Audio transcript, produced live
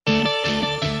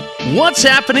What's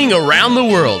happening around the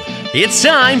world? It's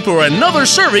time for another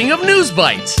serving of News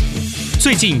Bites.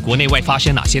 最近国内外发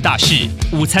生哪些大事？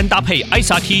午餐搭配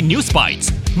ICT News Bites，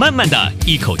 慢慢的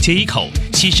一口接一口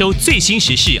吸收最新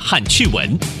时事和趣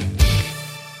闻。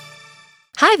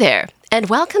Hi there, and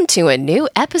welcome to a new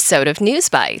episode of News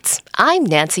Bites. I'm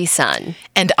Nancy Sun.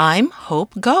 And I'm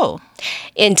Hope Ngo.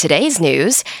 In today's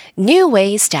news, new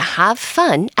ways to have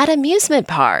fun at amusement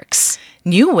parks.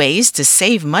 New ways to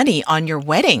save money on your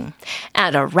wedding.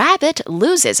 And a rabbit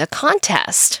loses a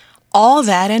contest. All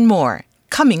that and more,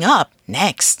 coming up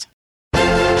next.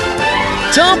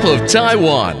 Top of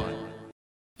Taiwan.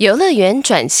 游乐园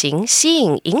转型吸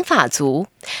引银发族.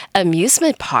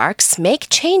 Amusement Parks Make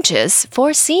Changes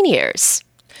for Seniors.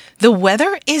 The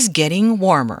weather is getting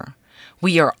warmer.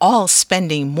 We are all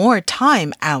spending more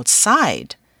time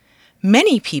outside.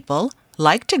 Many people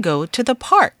like to go to the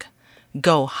park,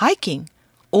 go hiking,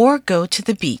 or go to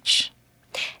the beach.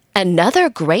 Another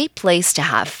great place to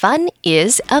have fun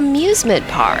is amusement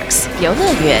parks, 游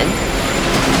乐园.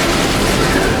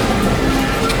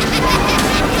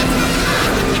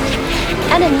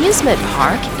 An amusement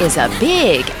park is a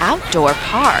big outdoor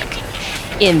park.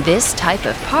 In this type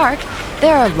of park,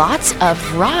 there are lots of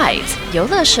rides, 游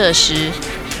乐设施.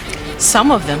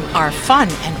 Some of them are fun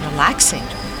and relaxing,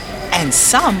 and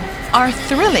some are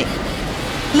thrilling.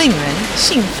 令人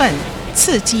兴奋，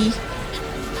刺激.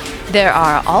 There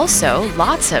are also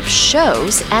lots of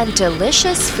shows and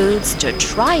delicious foods to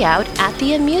try out at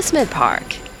the amusement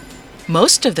park.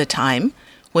 Most of the time,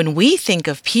 when we think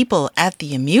of people at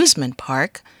the amusement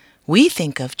park, we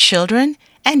think of children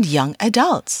and young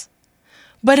adults.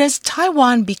 But as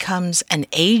Taiwan becomes an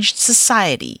aged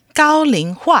society, 高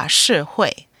龄化社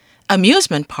会,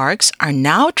 amusement parks are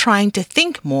now trying to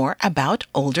think more about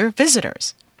older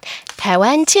visitors. 台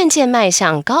湾渐渐迈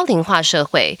向高龄化社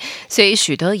会，所以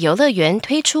许多游乐园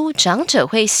推出长者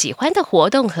会喜欢的活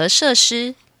动和设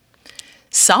施。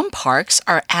Some parks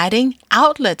are adding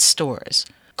outlet stores,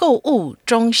 购物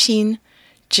中心,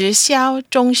 直销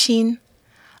中心.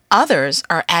 Others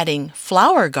are adding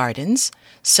flower gardens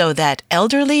so that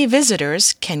elderly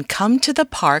visitors can come to the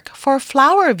park for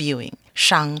flower viewing,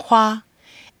 赏花.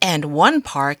 And one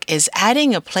park is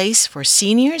adding a place for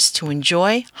seniors to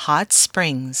enjoy hot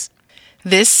springs.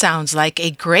 This sounds like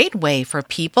a great way for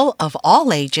people of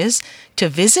all ages to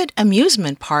visit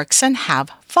amusement parks and have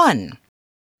fun.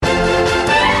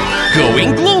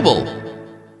 Going global.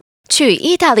 去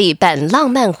意大利办浪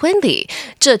漫婚礼，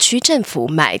这区政府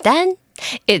买单。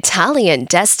Italian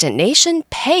destination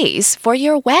pays for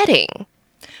your wedding.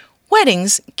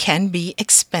 Weddings can be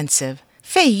expensive.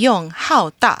 费用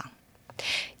浩大.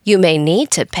 You may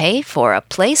need to pay for a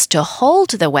place to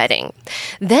hold the wedding.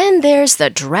 Then there's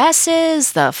the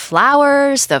dresses, the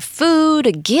flowers, the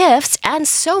food, gifts, and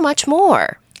so much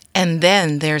more. And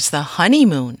then there's the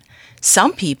honeymoon.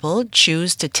 Some people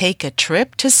choose to take a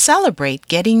trip to celebrate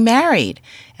getting married,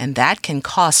 and that can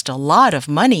cost a lot of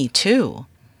money too.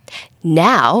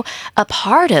 Now, a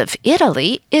part of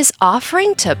Italy is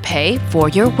offering to pay for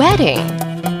your wedding.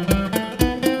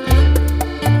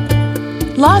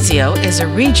 Lazio is a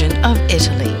region of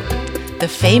Italy. The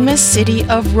famous city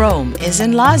of Rome is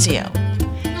in Lazio,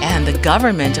 and the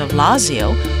government of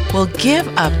Lazio will give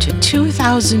up to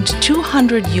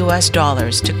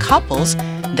 $2,200 to couples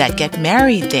that get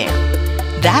married there.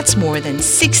 That's more than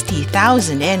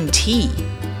 60,000 NT.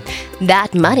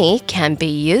 That money can be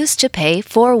used to pay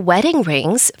for wedding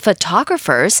rings,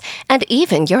 photographers, and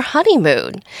even your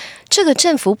honeymoon. 这个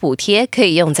政府补贴可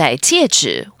以用在戒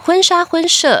指、婚纱婚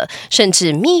摄，甚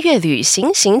至蜜月旅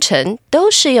行行程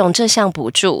都适用这项补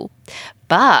助。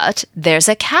But there's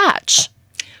a catch.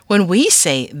 When we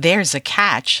say there's a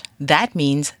catch, that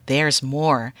means there's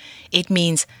more. It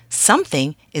means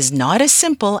something is not as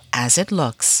simple as it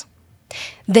looks.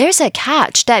 There's a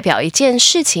catch 代表一件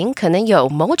事情可能有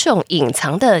某种隐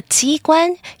藏的机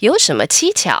关，有什么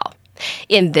蹊跷。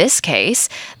In this case,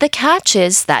 the catch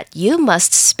is that you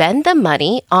must spend the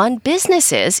money on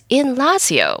businesses in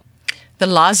Lazio. The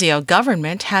Lazio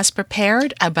government has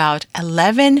prepared about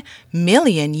 $11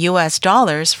 million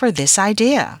for this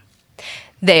idea.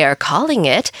 They are calling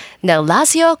it Nel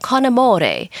Lazio con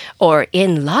amore, or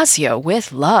In Lazio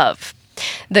with love.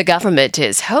 The government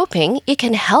is hoping it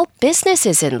can help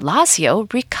businesses in Lazio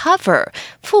recover,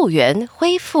 复原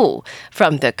恢复,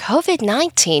 from the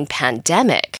COVID-19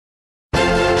 pandemic.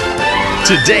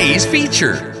 Today's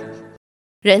feature.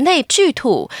 人类巨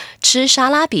兔吃沙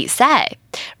拉比赛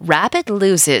Rabbit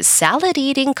loses salad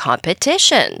eating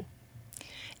competition.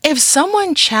 If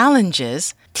someone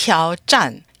challenges 挑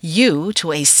战 you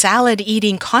to a salad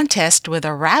eating contest with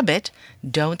a rabbit,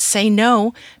 don't say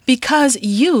no because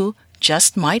you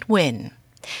just might win.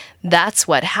 That's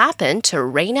what happened to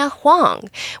Reina Huang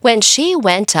when she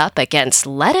went up against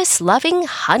lettuce-loving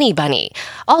Honey Bunny,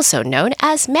 also known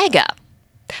as Mega.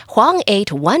 Huang ate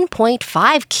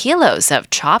 1.5 kilos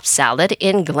of chopped salad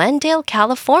in Glendale,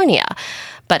 California,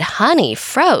 but Honey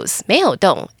froze 没有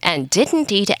动 and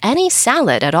didn't eat any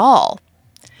salad at all.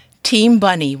 Team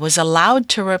Bunny was allowed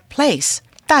to replace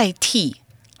代替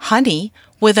Honey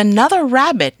with another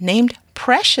rabbit named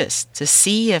Precious to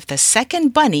see if the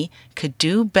second bunny could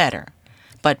do better.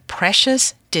 But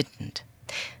Precious didn't.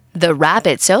 The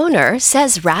rabbit's owner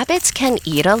says rabbits can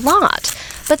eat a lot,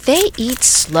 but they eat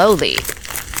slowly.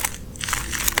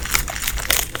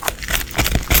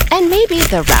 And maybe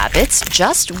the rabbits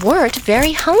just weren't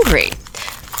very hungry.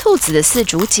 兔子的饲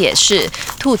主解释，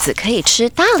兔子可以吃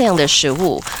大量的食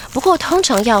物，不过通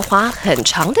常要花很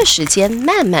长的时间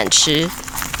慢慢吃。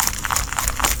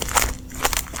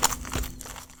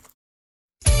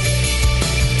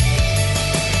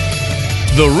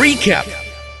The recap.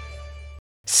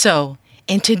 So,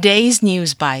 in today's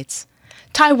News Bites,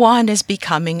 Taiwan is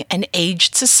becoming an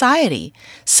aged society,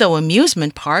 so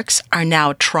amusement parks are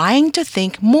now trying to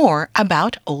think more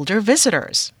about older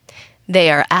visitors.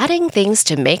 They are adding things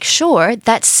to make sure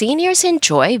that seniors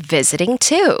enjoy visiting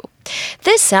too.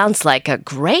 This sounds like a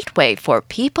great way for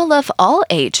people of all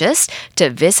ages to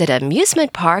visit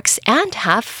amusement parks and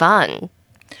have fun.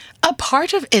 A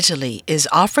part of Italy is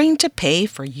offering to pay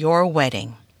for your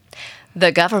wedding.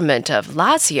 The government of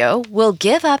Lazio will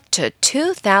give up to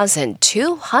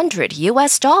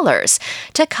 $2,200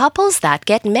 to couples that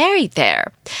get married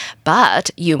there.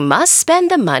 But you must spend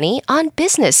the money on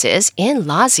businesses in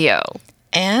Lazio.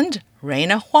 And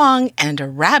Reina Huang and a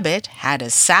rabbit had a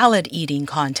salad eating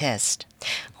contest.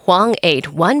 Huang ate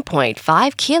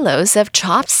 1.5 kilos of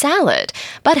chopped salad,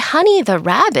 but Honey the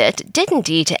rabbit didn't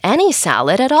eat any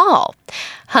salad at all.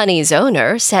 Honey's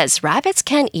owner says rabbits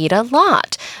can eat a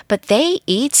lot, but they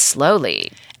eat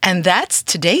slowly. And that's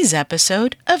today's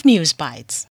episode of News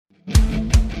Bites.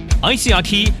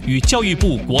 ICRT 与教育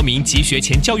部国民及学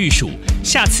前教育署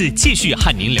下次继续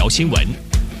和您聊新闻。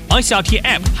ICRT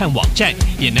App 和网站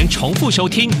也能重复收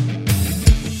听。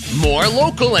More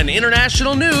local and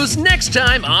international news next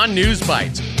time on News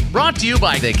Bites. Brought to you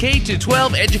by the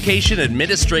K-12 Education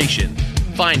Administration.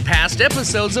 Find past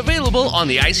episodes available on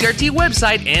the ICRT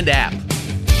website and app.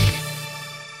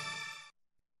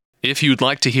 If you'd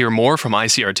like to hear more from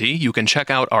ICRT, you can check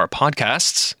out our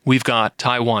podcasts. We've got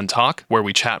Taiwan Talk, where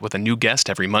we chat with a new guest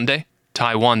every Monday.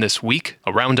 Taiwan This Week,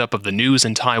 a roundup of the news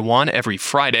in Taiwan every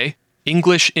Friday.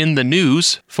 English in the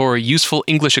News, for useful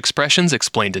English expressions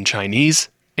explained in Chinese.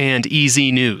 And EZ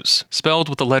News, spelled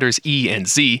with the letters E and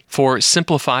Z, for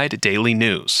simplified daily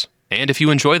news. And if you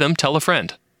enjoy them, tell a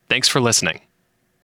friend. Thanks for listening.